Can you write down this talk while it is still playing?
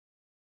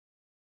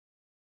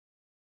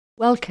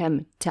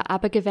Welcome to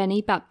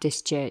Abergavenny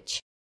Baptist Church.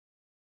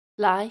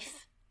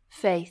 Life,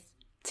 faith,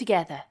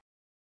 together.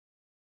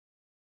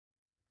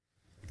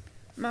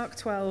 Mark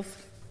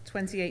 12,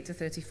 28 to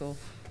 34.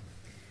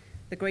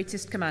 The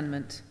greatest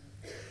commandment.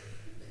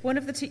 One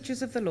of the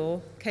teachers of the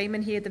law came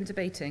and heard them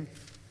debating.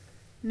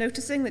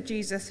 Noticing that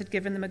Jesus had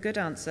given them a good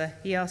answer,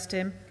 he asked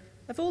him,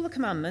 "Of all the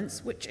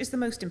commandments, which is the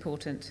most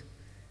important?"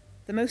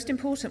 "The most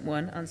important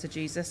one," answered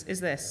Jesus, "is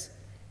this.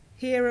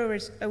 Hear,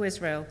 O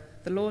Israel,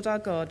 the Lord our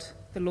God,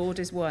 the Lord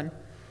is one.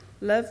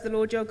 Love the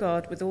Lord your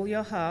God with all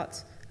your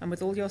heart and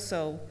with all your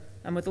soul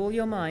and with all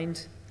your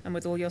mind and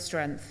with all your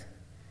strength.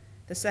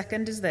 The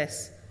second is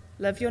this.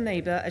 Love your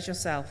neighbor as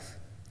yourself.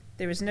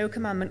 There is no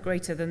commandment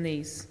greater than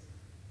these."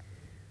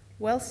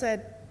 "Well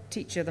said,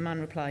 teacher," the man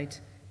replied.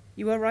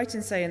 "You are right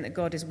in saying that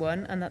God is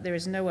one and that there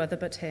is no other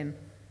but him.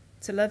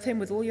 To love him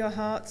with all your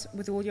heart,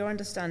 with all your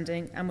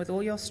understanding, and with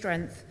all your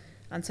strength,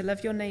 and to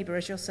love your neighbor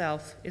as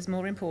yourself is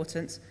more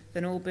important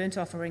than all burnt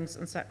offerings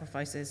and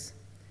sacrifices."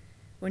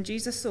 When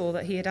Jesus saw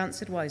that he had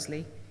answered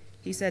wisely,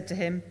 he said to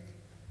him,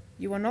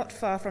 "You are not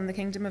far from the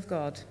kingdom of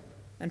God."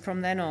 And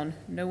from then on,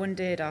 no one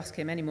dared ask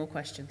him any more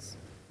questions.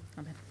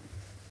 Amen.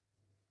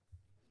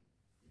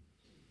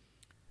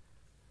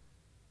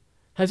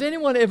 Has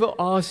anyone ever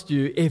asked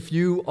you if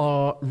you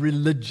are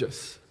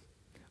religious?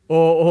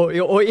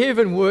 Or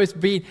even worse,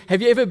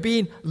 have you ever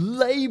been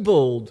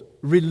labeled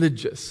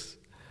religious?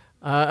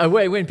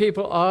 When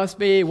people ask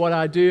me what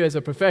I do as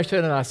a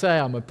profession and I say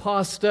I'm a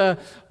pastor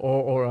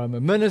or I'm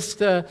a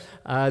minister,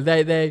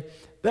 they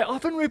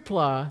often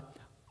reply,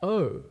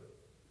 "Oh,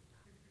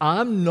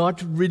 I'm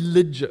not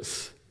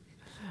religious."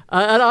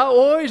 And I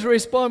always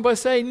respond by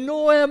saying,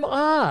 "Nor am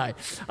I.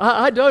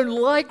 I don't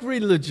like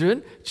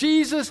religion.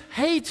 Jesus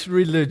hates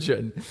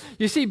religion."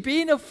 You see,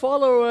 being a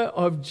follower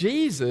of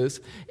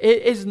Jesus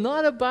is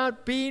not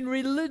about being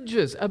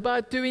religious,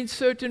 about doing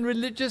certain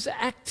religious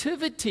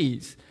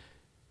activities.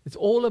 It's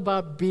all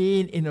about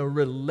being in a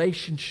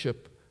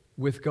relationship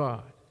with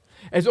God.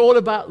 It's all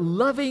about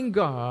loving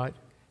God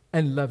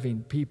and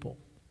loving people.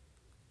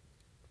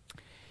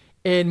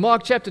 In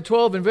Mark chapter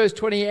 12 and verse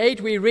 28,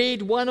 we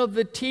read, one of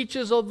the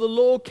teachers of the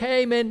law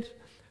came and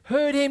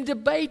heard him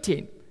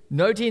debating.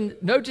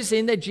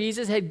 Noticing that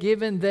Jesus had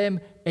given them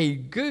a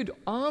good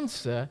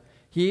answer,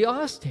 he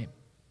asked him,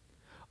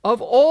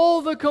 "Of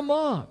all the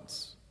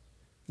commands,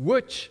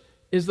 which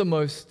is the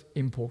most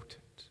important?"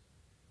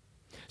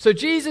 So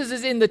Jesus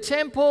is in the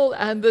temple,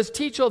 and this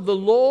teacher of the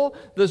law,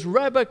 this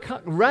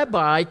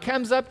rabbi,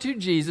 comes up to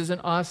Jesus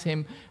and asks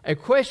him a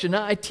question.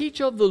 Now, a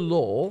teacher of the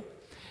law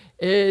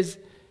is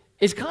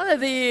kind of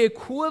the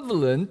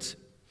equivalent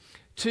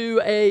to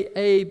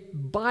a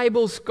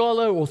Bible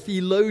scholar or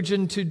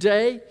theologian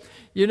today.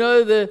 You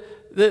know, the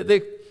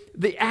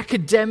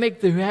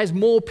academic who has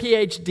more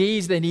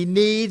PhDs than he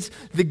needs,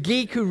 the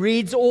geek who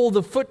reads all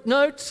the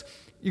footnotes.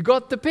 You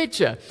got the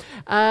picture.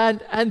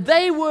 And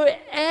they were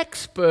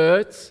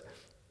experts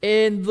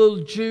in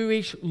the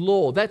Jewish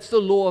law. That's the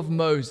law of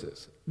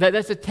Moses.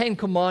 That's the 10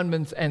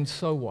 Commandments and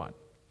so on.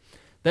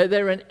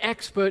 They're an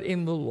expert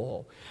in the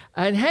law.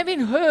 And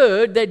having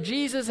heard that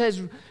Jesus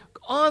has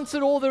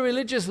answered all the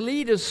religious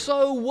leaders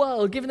so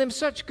well, given them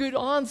such good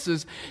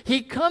answers,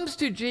 he comes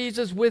to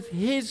Jesus with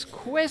his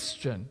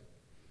question.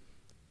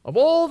 Of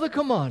all the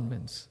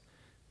commandments,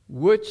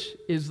 which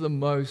is the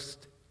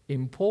most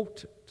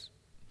important?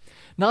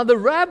 Now, the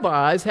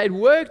rabbis had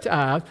worked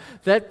out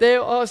that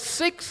there are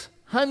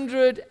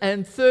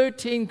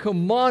 613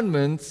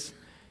 commandments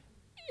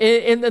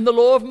in the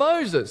law of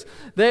Moses.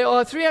 There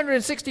are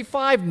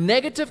 365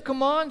 negative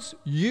commands,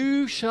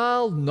 "You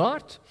shall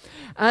not,"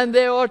 and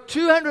there are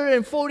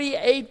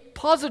 248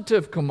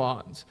 positive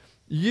commands,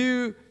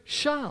 "You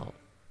shall."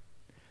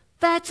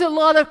 That's a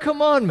lot of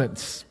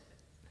commandments.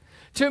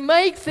 To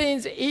make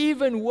things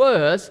even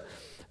worse,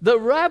 the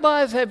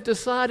rabbis have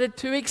decided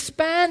to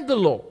expand the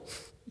law.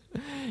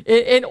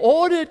 In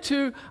order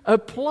to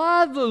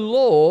apply the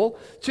law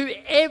to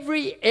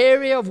every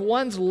area of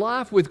one's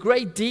life with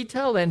great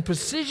detail and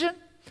precision,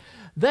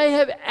 they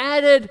have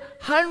added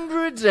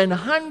hundreds and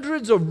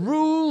hundreds of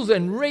rules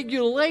and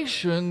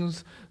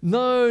regulations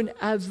known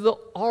as the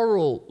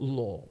oral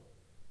law.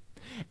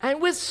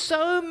 And with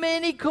so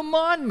many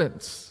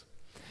commandments,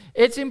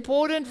 it's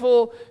important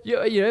for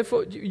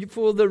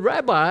the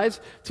rabbis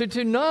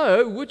to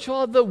know which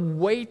are the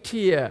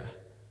weightier,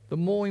 the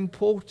more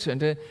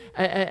important,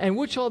 and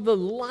which are the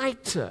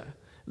lighter,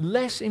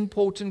 less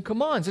important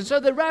commands. And so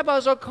the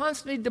rabbis are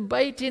constantly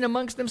debating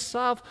amongst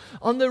themselves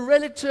on the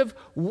relative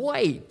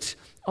weight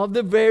of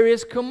the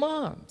various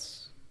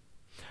commands.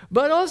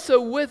 But also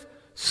with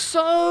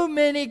so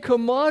many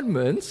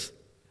commandments,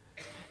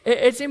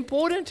 it's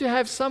important to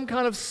have some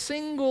kind of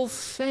single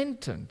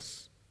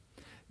sentence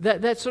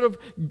that sort of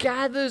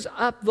gathers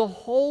up the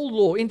whole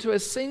law into a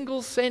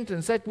single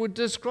sentence that would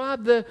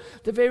describe the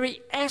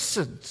very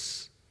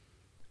essence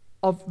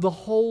of the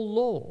whole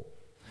law,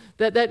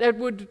 that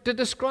would to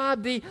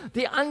describe the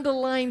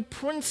underlying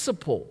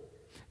principle,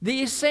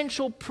 the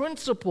essential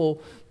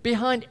principle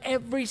behind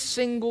every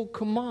single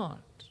command.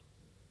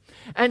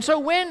 And so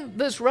when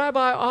this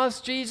rabbi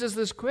asked Jesus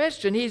this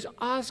question, he's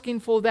asking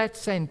for that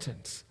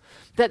sentence.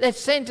 That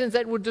sentence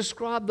that would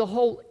describe the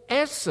whole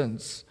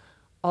essence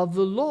of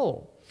the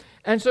law.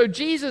 And so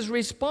Jesus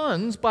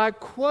responds by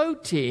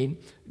quoting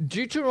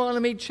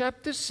Deuteronomy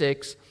chapter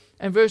 6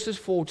 and verses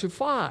 4 to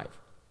 5.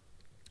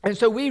 And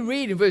so we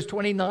read in verse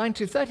 29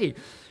 to 30.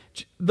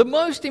 The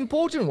most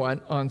important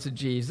one, answered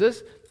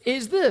Jesus,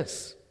 is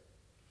this.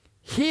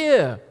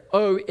 Hear,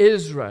 O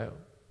Israel,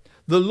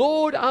 the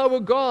Lord our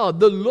God,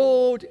 the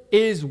Lord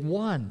is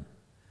one.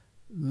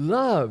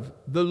 Love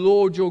the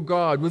Lord your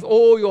God with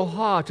all your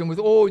heart and with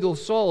all your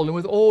soul and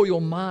with all your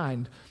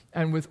mind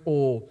and with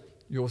all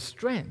your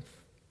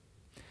strength.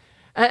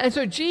 And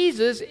so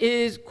Jesus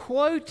is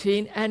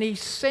quoting an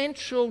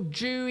essential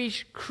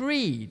Jewish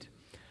creed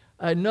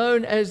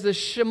known as the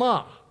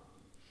Shema.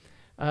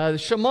 The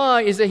Shema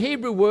is a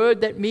Hebrew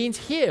word that means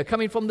hear,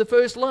 coming from the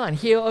first line,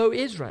 hear, O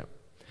Israel.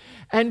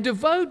 And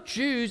devout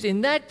Jews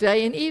in that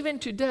day and even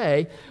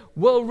today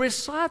will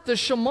recite the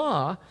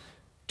Shema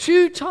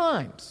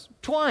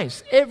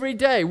twice every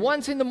day,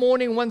 once in the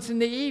morning, once in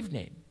the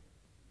evening.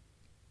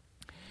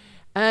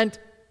 And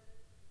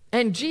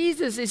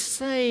Jesus is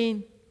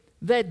saying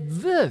that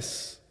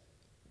this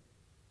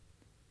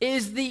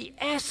is the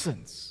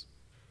essence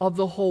of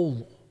the whole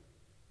law.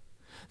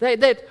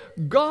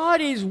 That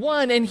God is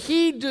one and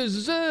He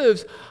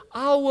deserves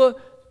our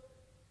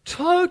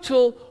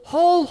total,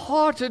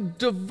 wholehearted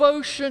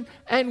devotion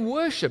and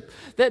worship.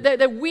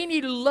 That we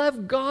need to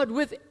love God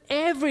with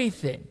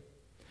everything,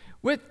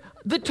 with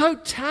the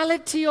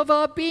totality of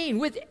our being,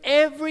 with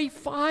every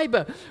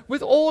fiber,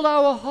 with all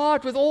our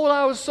heart, with all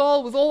our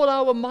soul, with all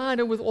our mind,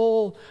 and with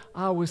all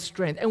our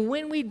strength. And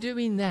when we're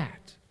doing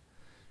that,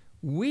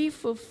 we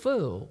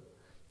fulfill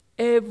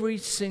every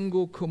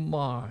single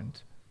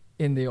command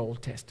in the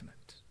Old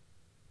Testament.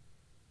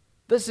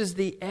 This is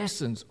the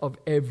essence of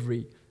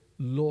every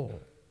law.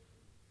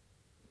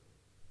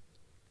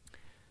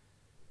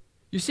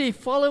 You see,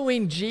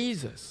 following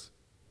Jesus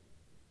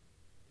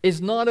is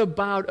not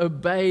about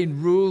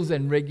obeying rules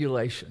and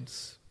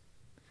regulations.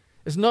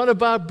 It's not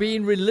about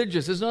being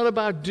religious. It's not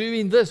about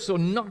doing this or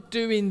not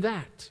doing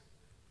that.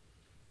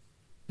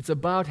 It's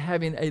about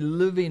having a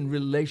living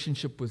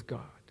relationship with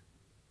God.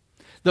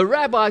 The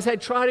rabbis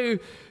had tried to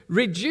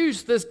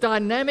reduce this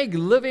dynamic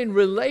living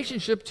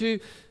relationship to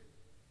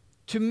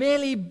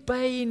merely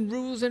obeying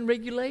rules and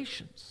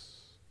regulations.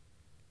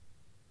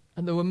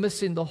 And they were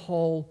missing the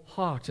whole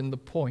heart and the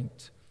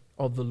point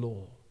of the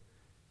law,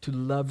 to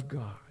love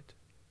God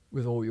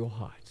with all your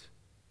heart.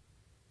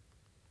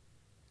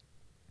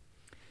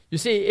 You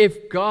see,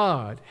 if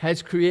God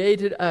has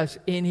created us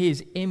in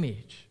His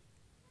image,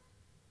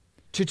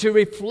 to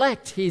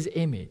reflect His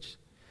image,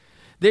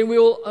 then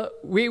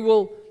we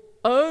will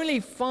only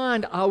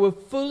find our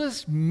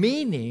fullest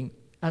meaning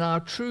and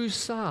our true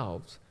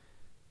selves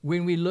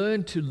when we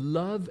learn to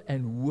love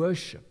and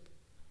worship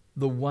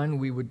the one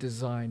we were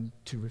designed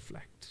to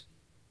reflect.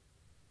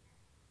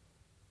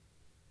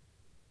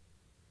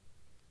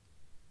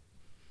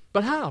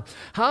 But how?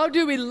 How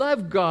do we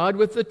love God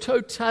with the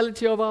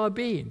totality of our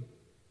being?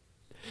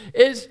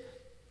 Is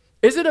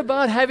it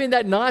about having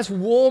that nice,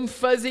 warm,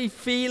 fuzzy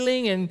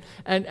feeling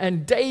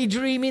and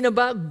daydreaming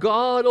about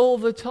God all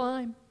the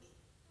time?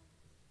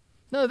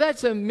 No,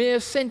 that's a mere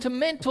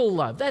sentimental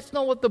love. That's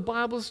not what the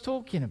Bible's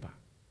talking about.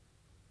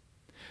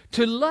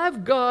 To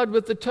love God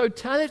with the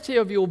totality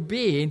of your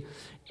being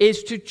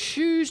is to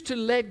choose to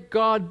let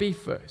God be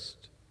first.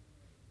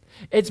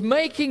 It's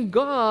making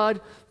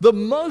God the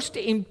most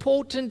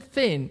important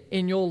thing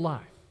in your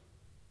life.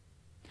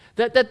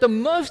 That the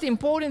most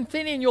important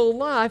thing in your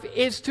life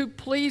is to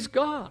please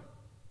God.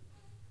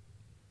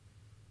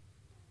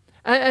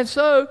 And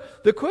so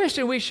the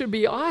question we should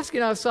be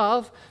asking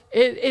ourselves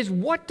is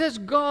what does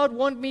God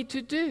want me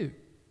to do?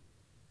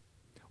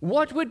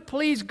 What would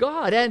please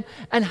God? And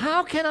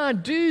how can I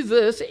do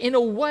this in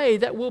a way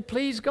that will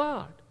please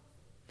God?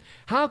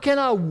 How can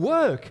I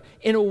work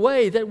in a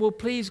way that will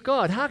please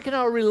God? How can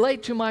I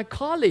relate to my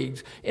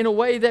colleagues in a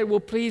way that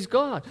will please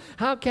God?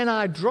 How can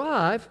I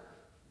drive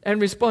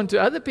and respond to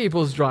other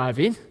people's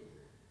driving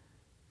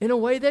in a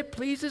way that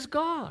pleases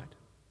God?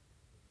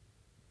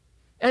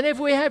 And if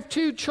we have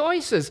two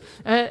choices,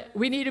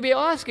 we need to be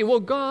asking, well,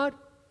 God,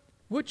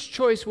 which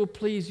choice will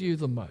please you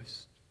the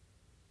most?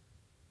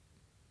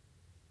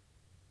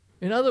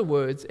 In other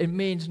words, it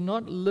means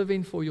not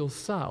living for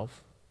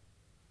yourself,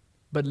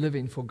 but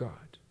living for God.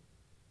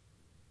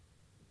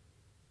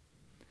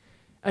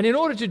 And in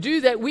order to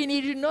do that, we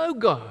need to know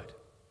God.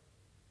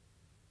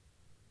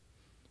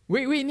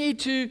 We need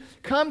to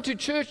come to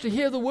church to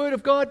hear the Word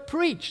of God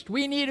preached.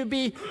 We need to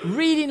be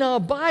reading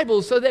our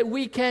Bible so that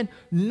we can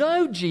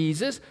know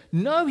Jesus,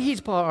 know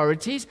His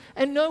priorities,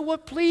 and know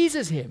what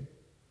pleases Him.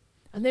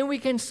 And then we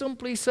can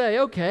simply say,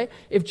 okay,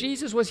 if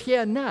Jesus was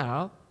here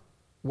now,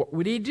 what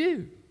would He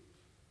do?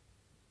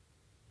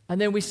 And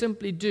then we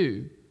simply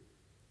do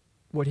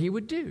what He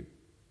would do.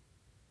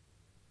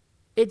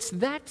 It's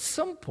that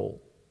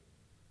simple,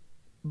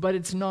 but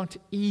it's not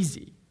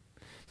easy.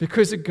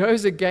 because it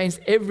goes against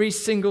every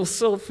single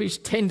selfish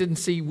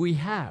tendency we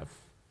have.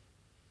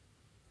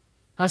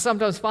 I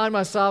sometimes find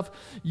myself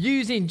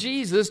using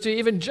Jesus to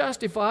even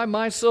justify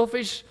my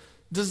selfish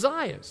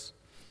desires.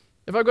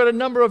 If I've got a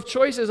number of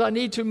choices I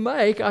need to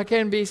make, I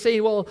can be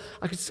saying, well,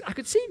 I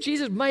could see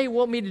Jesus may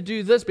want me to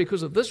do this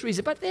because of this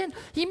reason, but then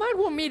he might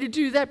want me to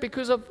do that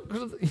because of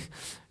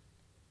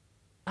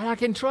and I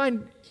can try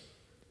and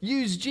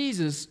use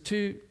Jesus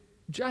to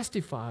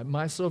justify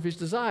my selfish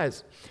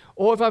desires.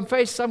 Or if I'm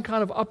faced some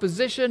kind of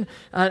opposition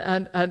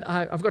and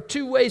I've got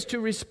two ways to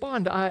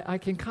respond, I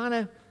can kind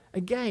of,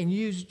 again,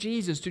 use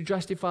Jesus to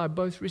justify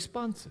both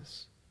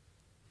responses.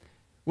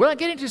 When I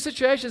get into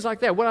situations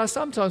like that, what I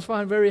sometimes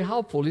find very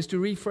helpful is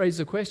to rephrase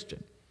the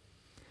question.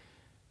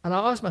 And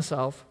I ask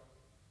myself,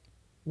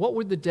 what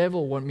would the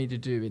devil want me to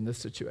do in this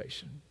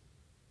situation?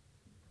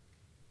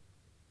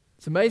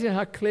 It's amazing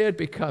how clear it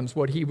becomes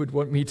what he would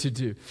want me to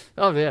do.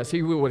 Oh, yes,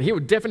 he would. He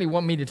would definitely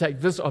want me to take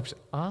this option.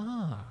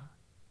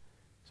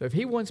 So if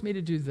he wants me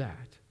to do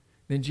that,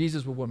 then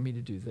Jesus will want me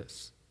to do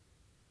this.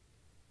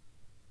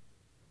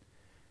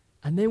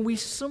 And then we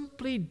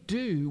simply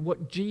do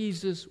what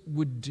Jesus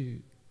would do.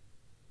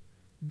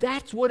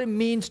 That's what it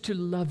means to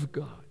love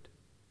God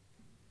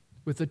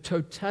with the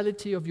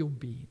totality of your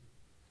being.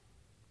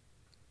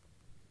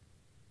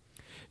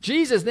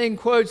 Jesus then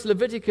quotes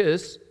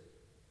Leviticus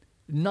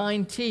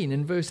 19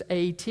 in verse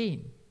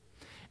 18.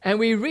 And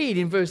we read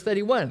in verse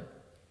 31,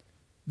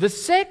 the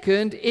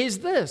second is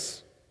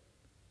this: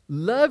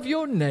 love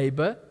your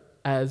neighbor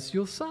as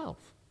yourself.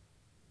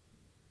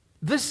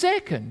 The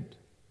second.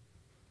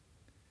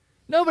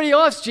 Nobody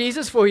asked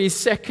Jesus for his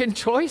second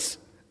choice.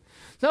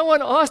 No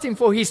one asked him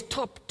for his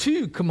top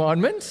two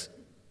commandments.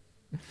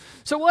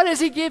 So why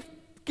does he give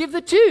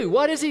the two?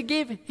 Why does he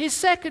give his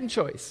second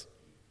choice?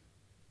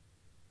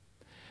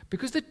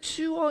 Because the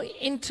two are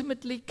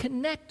intimately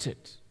connected.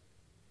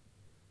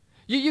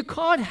 You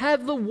can't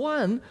have the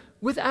one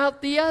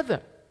without the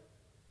other.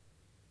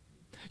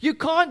 You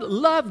can't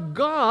love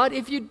God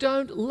if you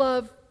don't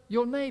love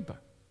your neighbor.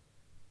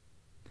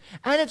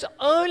 And it's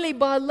only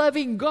by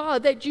loving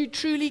God that you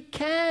truly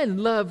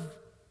can love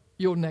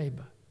your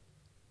neighbor.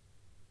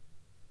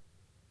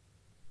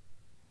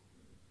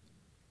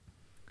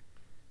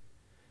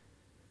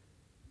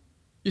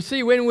 You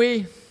see, when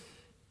we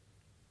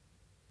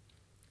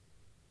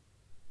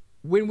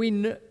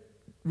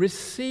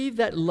receive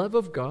that love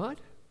of God,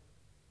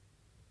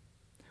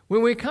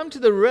 when we come to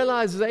the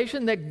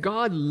realization that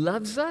God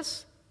loves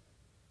us,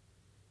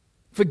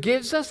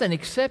 forgives us and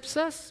accepts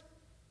us,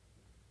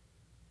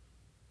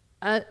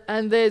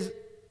 and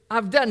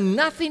I've done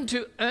nothing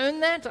to earn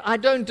that, I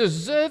don't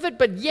deserve it,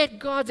 but yet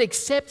God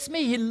accepts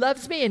me, he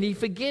loves me, and he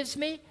forgives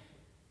me.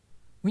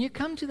 When you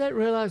come to that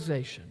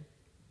realization,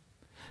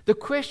 the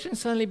question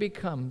suddenly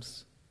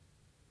becomes,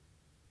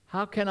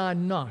 how can I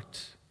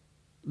not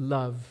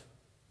love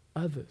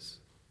others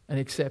and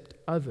accept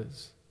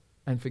others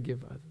and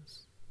forgive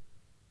others?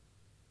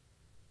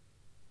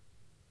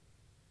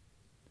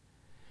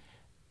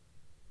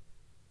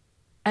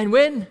 And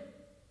when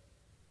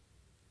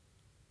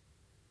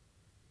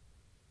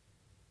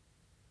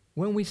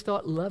we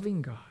start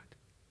loving God,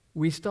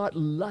 we start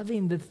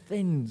loving the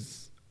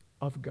things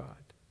of God.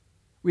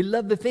 We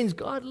love the things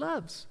God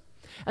loves.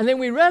 And then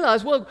we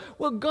realize, well,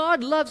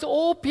 God loves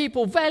all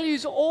people,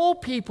 values all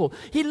people.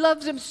 He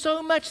loves them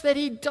so much that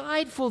he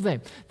died for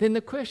them. Then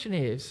the question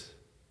is,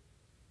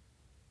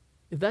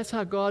 if that's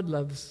how God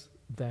loves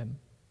them,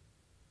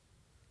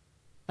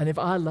 and if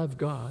I love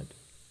God,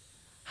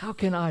 how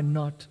can I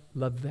not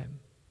love them?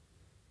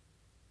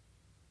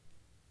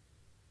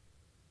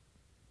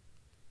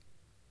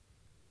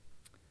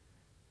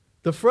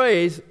 The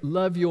phrase,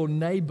 love your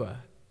neighbor,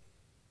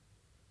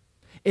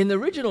 in the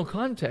original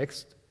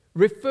context,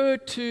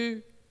 referred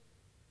to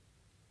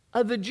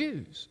other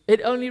Jews.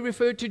 It only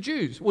referred to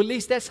Jews. Well, at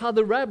least that's how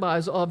the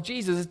rabbis of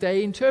Jesus'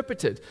 day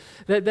interpreted.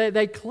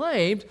 They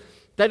claimed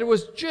that it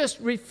was just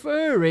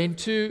referring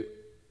to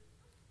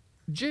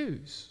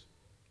Jews.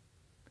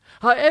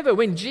 However,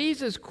 when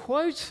Jesus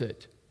quotes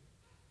it,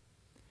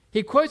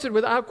 he quotes it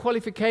without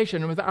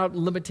qualification and without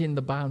limiting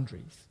the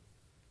boundaries.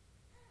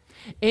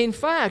 In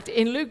fact,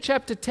 in Luke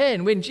chapter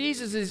 10, when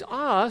Jesus is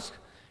asked,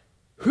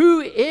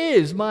 "Who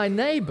is my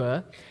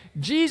neighbor?"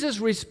 Jesus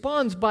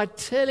responds by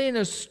telling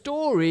a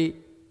story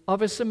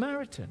of a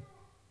Samaritan.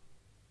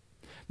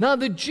 Now,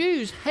 the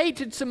Jews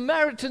hated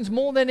Samaritans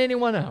more than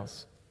anyone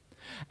else.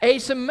 A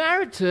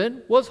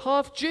Samaritan was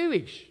half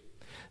Jewish.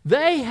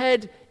 They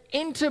had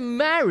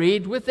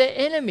intermarried with their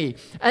enemy,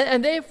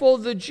 and therefore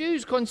the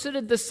Jews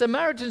considered the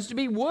Samaritans to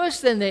be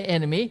worse than their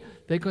enemy.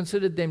 They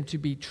considered them to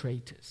be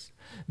traitors.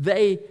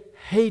 They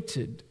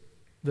hated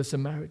the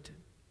Samaritan.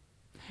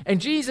 And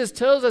Jesus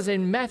tells us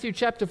in Matthew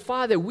chapter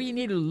 5 that we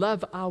need to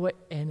love our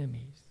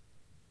enemies.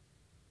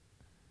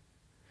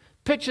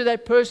 Picture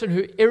that person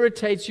who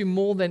irritates you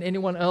more than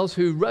anyone else,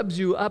 who rubs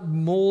you up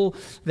more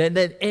than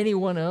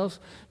anyone else.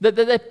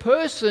 That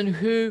person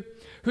who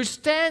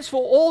stands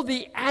for all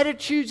the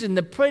attitudes and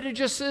the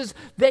prejudices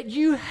that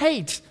you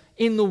hate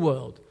in the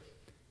world.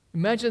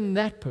 Imagine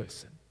that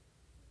person.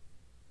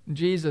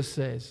 Jesus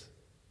says,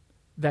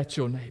 that's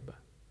your neighbor.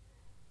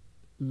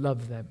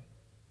 Love them.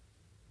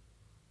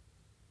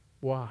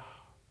 Wow.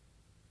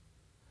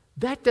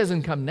 That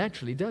doesn't come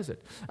naturally, does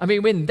it? I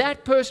mean, when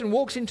that person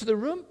walks into the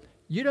room,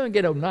 you don't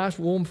get a nice,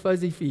 warm,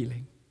 fuzzy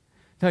feeling.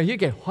 No, you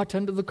get hot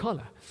under the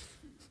collar.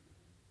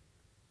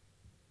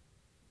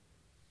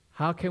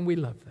 How can we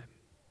love them?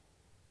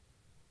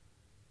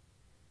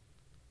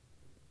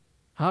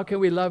 How can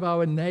we love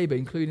our neighbor,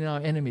 including our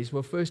enemies?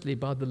 Well, firstly,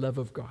 by the love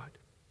of God.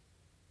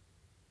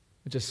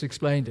 I just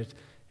explained it.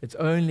 It's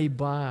only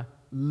by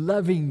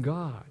loving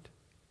God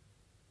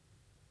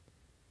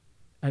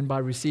and by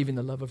receiving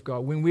the love of God.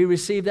 When we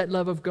receive that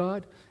love of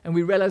God and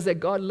we realize that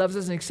God loves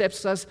us and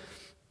accepts us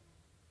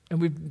and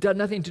we've done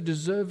nothing to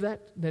deserve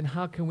that, then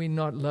how can we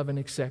not love and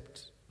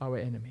accept our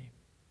enemy?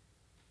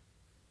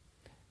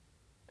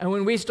 And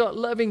when we start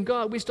loving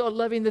God, we start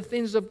loving the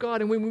things of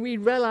God. And when we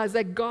realize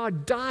that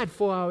God died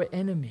for our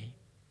enemy,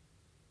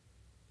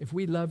 if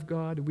we love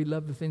God, we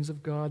love the things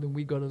of God, then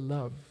we got to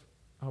love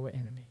our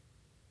enemy.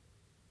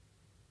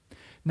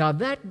 Now,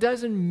 that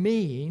doesn't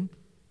mean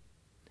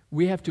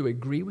we have to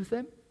agree with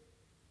them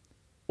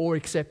or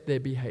accept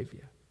their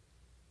behavior.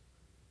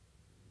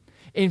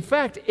 In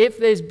fact, if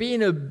there's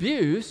been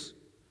abuse,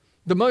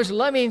 the most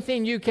loving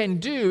thing you can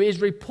do is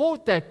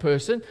report that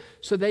person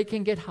so they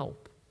can get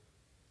help.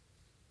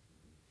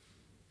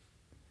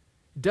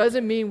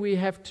 Doesn't mean we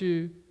have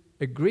to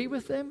agree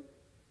with them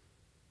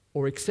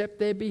or accept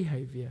their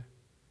behavior,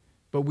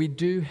 but we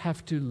do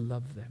have to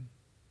love them.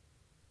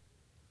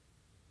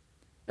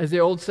 As the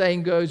old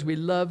saying goes, we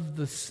love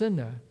the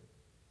sinner,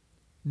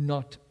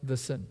 not the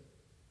sin.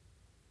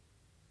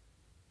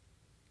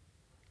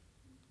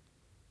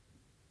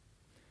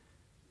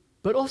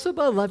 But also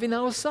by loving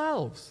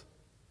ourselves.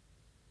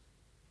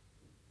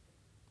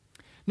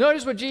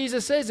 Notice what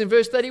Jesus says in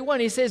verse 31.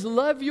 He says,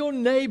 love your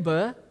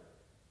neighbor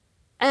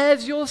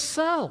as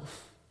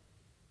yourself.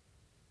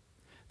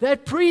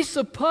 That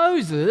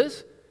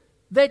presupposes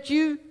that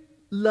you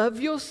love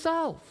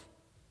yourself.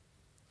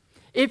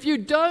 If you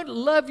don't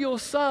love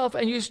yourself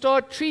and you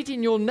start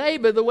treating your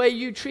neighbor the way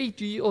you treat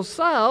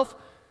yourself,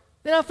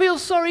 then I feel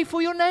sorry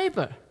for your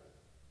neighbor.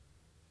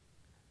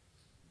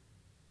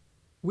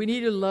 We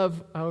need to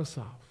love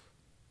ourselves.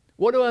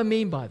 What do I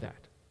mean by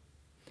that?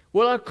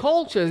 Well, our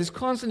culture is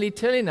constantly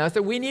telling us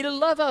that we need to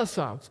love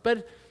ourselves.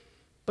 But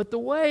the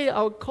way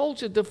our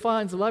culture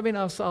defines loving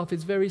ourselves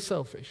is very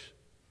selfish.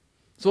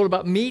 It's all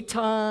about me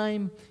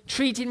time,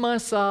 treating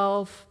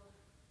myself.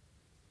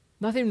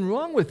 Nothing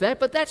wrong with that,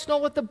 but that's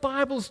not what the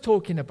Bible's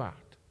talking about.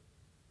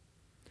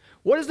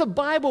 What does the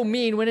Bible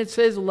mean when it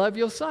says love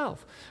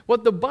yourself?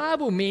 What the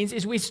Bible means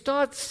is we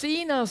start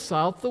seeing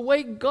ourselves the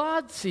way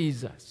God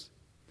sees us.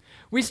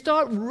 We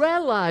start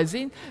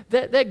realizing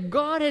that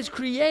God has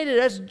created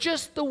us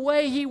just the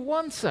way He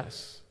wants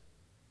us.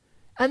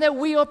 And that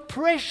we are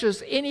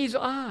precious in His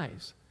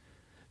eyes.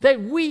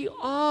 That we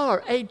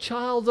are a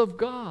child of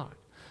God.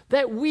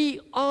 That we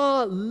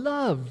are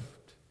loved.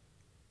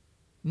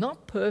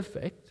 Not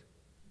perfect,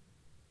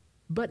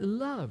 but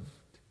loved.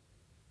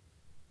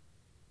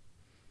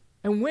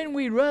 And when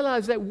we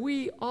realize that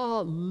we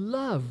are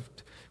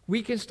loved,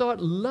 we can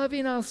start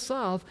loving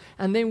ourselves,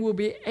 and then we'll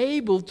be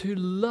able to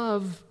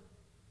love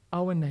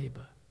our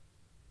neighbor.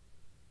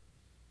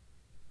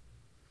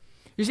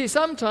 You see,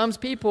 sometimes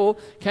people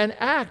can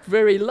act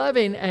very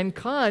loving and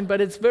kind,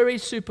 but it's very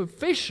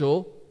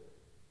superficial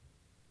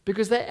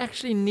because they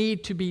actually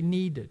need to be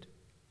needed.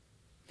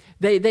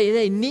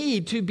 They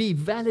need to be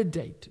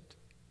validated.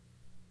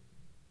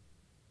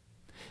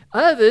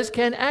 Others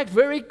can act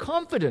very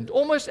confident,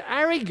 almost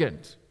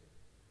arrogant,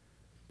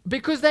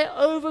 because they're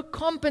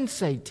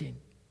overcompensating,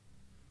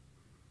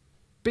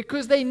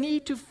 because they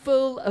need to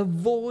fill a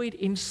void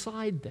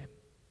inside them.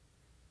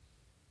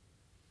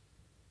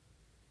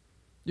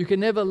 You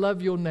can never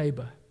love your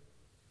neighbor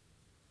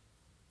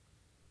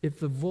if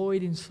the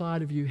void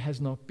inside of you has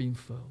not been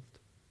filled.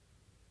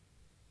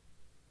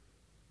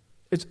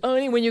 It's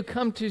only when you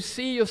come to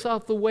see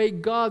yourself the way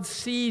God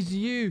sees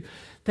you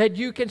that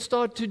you can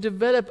start to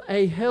develop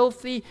a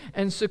healthy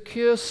and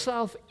secure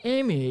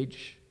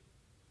self-image,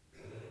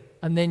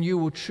 and then you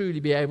will truly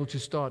be able to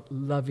start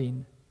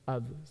loving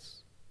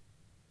others.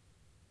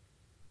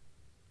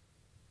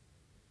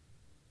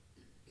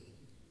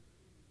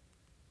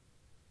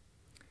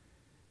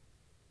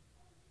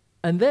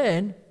 And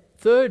then,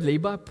 thirdly,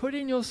 by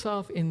putting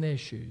yourself in their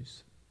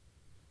shoes.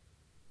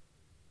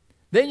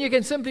 Then you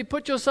can simply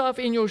put yourself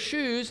in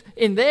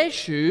their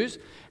shoes,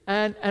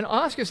 and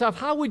ask yourself,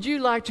 how would you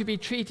like to be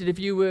treated if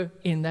you were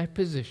in that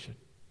position?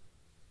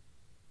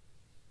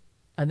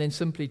 And then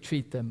simply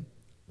treat them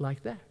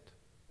like that.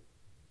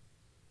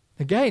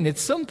 Again,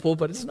 it's simple,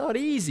 but it's not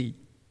easy.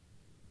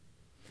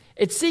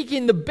 It's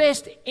seeking the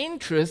best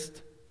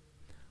interest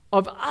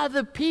of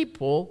other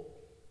people,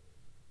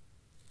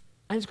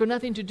 and it's got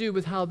nothing to do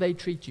with how they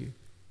treat you.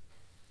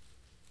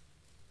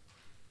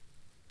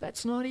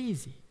 That's not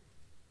easy.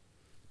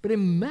 But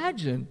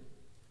imagine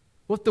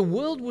what the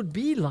world would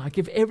be like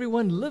if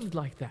everyone lived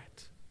like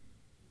that.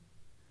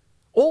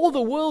 All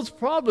the world's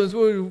problems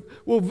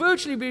will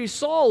virtually be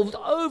solved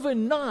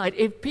overnight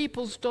if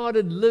people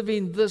started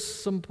living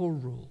this simple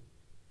rule.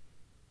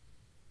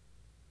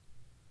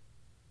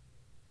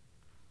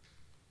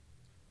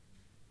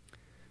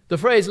 The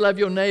phrase, love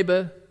your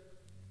neighbor,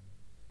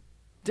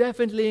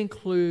 definitely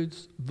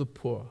includes the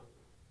poor.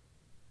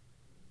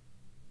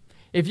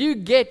 If you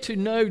get to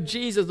know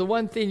Jesus, the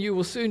one thing you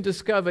will soon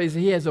discover is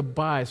he has a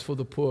bias for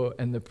the poor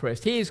and the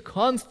oppressed. He is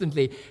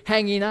constantly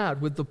hanging out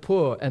with the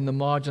poor and the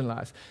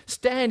marginalized,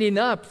 standing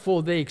up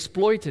for the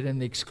exploited and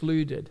the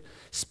excluded,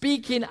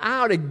 speaking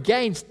out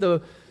against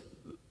the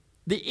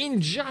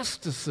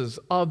injustices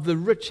of the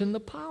rich and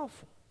the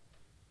powerful,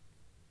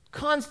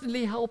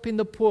 constantly helping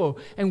the poor.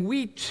 And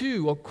we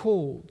too are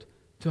called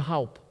to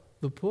help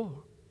the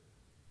poor.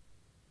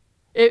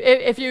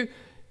 If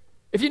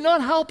you're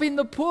not helping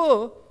the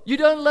poor, you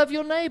don't love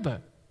your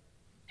neighbor.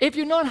 If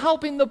you're not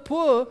helping the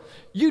poor,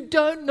 you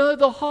don't know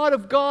the heart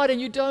of God and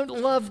you don't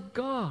love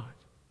God.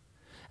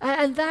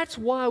 And that's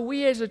why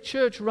we as a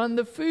church run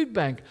the food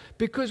bank,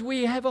 because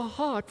we have a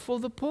heart for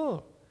the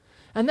poor.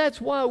 And that's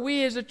why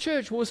we as a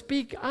church will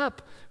speak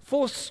up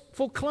for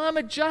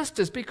climate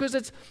justice, because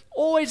it's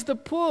always the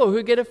poor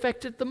who get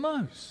affected the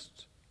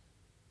most.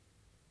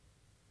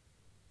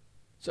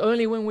 It's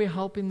only when we're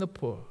helping the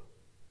poor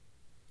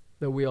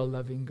that we are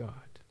loving God.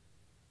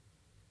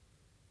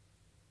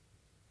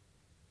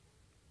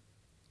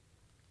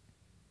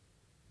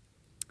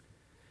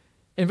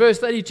 In verse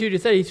 32 to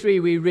 33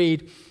 we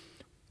read,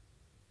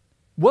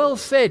 "Well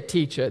said,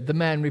 teacher," the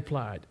man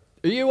replied.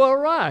 "You are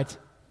right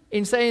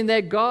in saying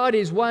that God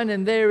is one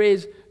and there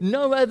is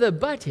no other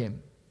but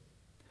him.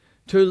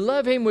 To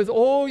love him with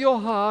all your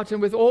heart and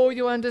with all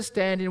your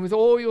understanding and with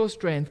all your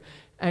strength,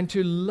 and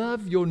to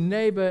love your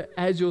neighbor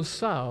as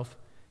yourself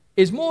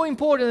is more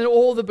important than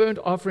all the burnt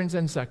offerings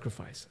and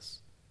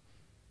sacrifices."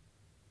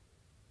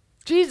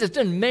 Jesus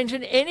didn't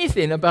mention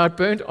anything about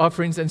burnt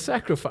offerings and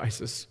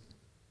sacrifices.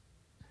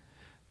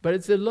 But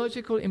it's the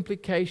logical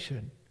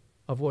implication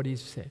of what he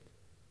said.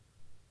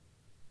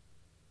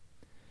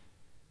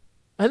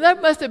 And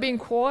that must have been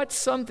quite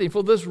something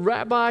for this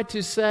rabbi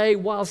to say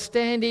while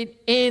standing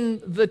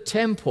in the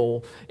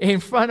temple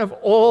in front of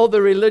all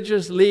the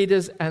religious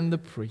leaders and the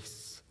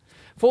priests.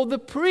 For the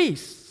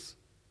priests,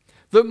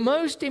 the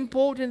most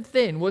important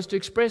thing was to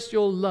express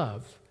your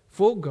love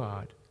for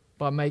God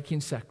by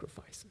making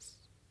sacrifices.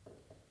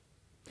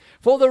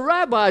 For the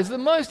rabbis, the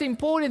most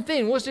important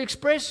thing was to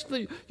express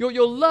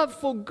your love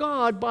for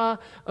God by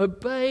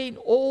obeying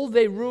all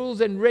their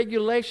rules and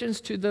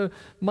regulations to the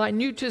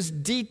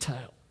minutest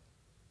detail.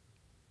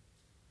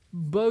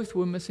 Both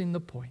were missing the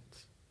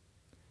point.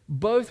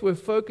 Both were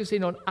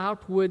focusing on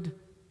outward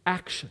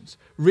actions,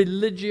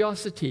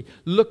 religiosity,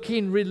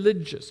 looking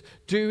religious,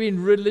 doing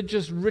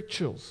religious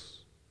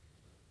rituals,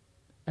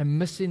 and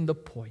missing the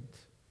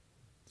point.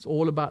 It's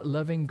all about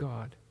loving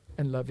God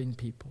and loving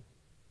people.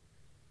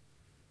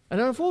 And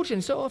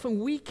unfortunately, so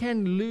often we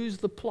can lose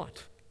the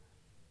plot.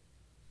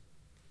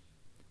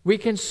 We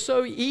can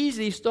so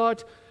easily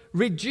start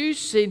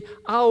reducing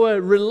our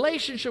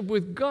relationship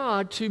with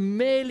God to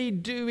merely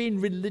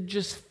doing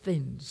religious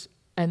things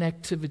and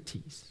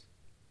activities,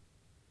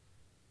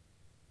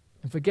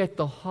 and forget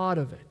the heart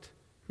of it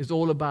is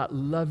all about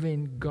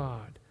loving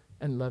God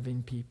and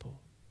loving people.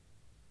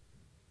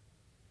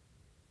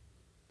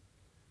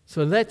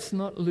 So let's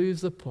not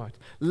lose the plot.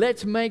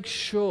 Let's make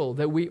sure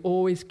that we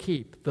always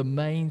keep the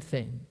main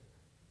thing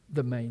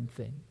the main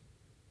thing.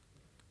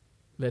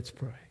 Let's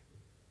pray.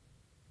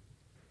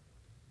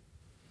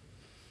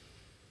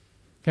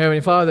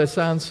 Heavenly Father, it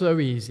sounds so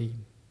easy.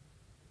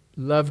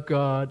 Love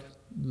God,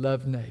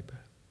 love neighbor.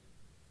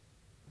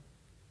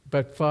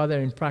 But Father,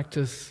 in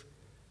practice,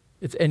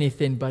 it's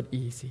anything but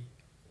easy.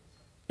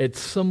 It's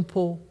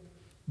simple,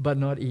 but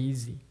not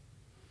easy.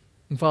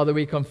 And Father,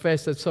 we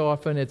confess that so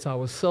often it's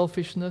our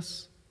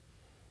selfishness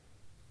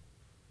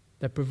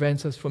that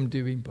prevents us from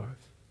doing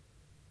both.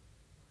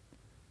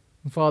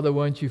 And Father,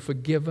 won't you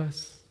forgive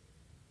us?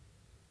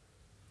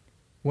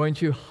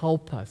 Won't you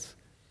help us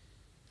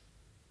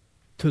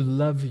to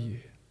love you?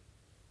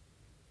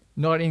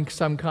 Not in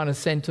some kind of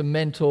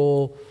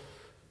sentimental,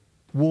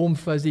 warm,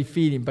 fuzzy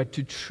feeling, but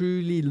to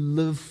truly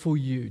live for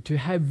you, to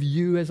have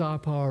you as our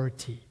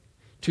priority,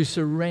 to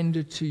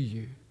surrender to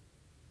you.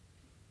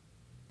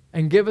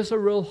 And give us a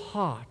real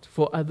heart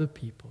for other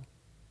people.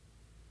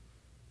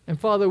 And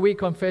Father, we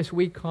confess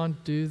we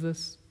can't do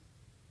this.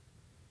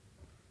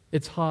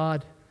 It's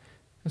hard.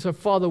 And so,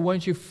 Father,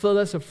 won't you fill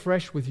us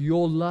afresh with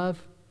your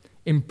love,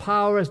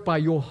 empower us by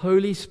your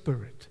Holy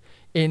Spirit,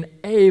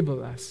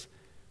 enable us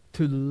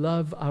to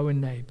love our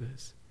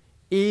neighbors,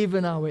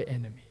 even our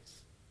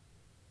enemies.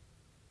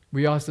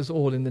 We ask this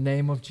all in the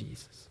name of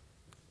Jesus.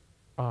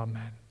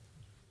 Amen.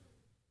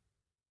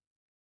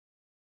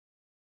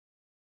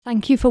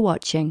 Thank you for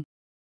watching.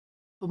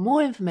 For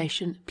more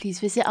information, please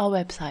visit our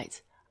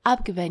website,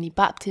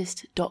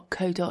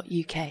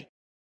 abgavenibaptist.co.uk.